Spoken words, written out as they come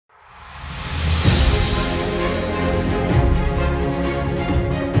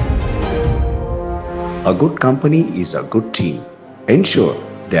A good company is a good team. Ensure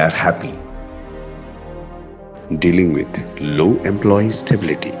they are happy. Dealing with low employee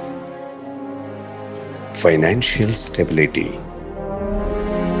stability. Financial stability.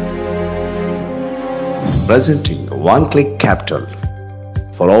 Presenting one-click capital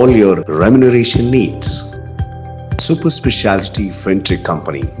for all your remuneration needs. Super specialty FinTech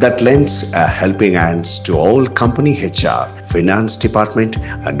company that lends a helping hand to all company HR, finance department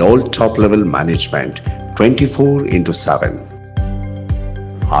and all top-level management 24/7.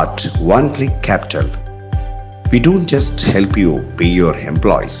 At one-click capital, we don't just help you pay your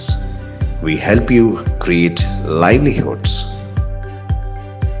employees. We help you create livelihoods.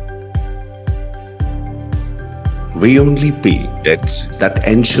 We only pay debts that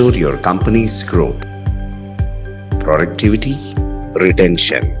ensure your company's growth, productivity,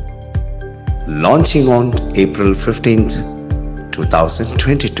 retention. Launching on April 15th,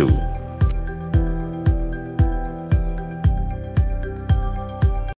 2022.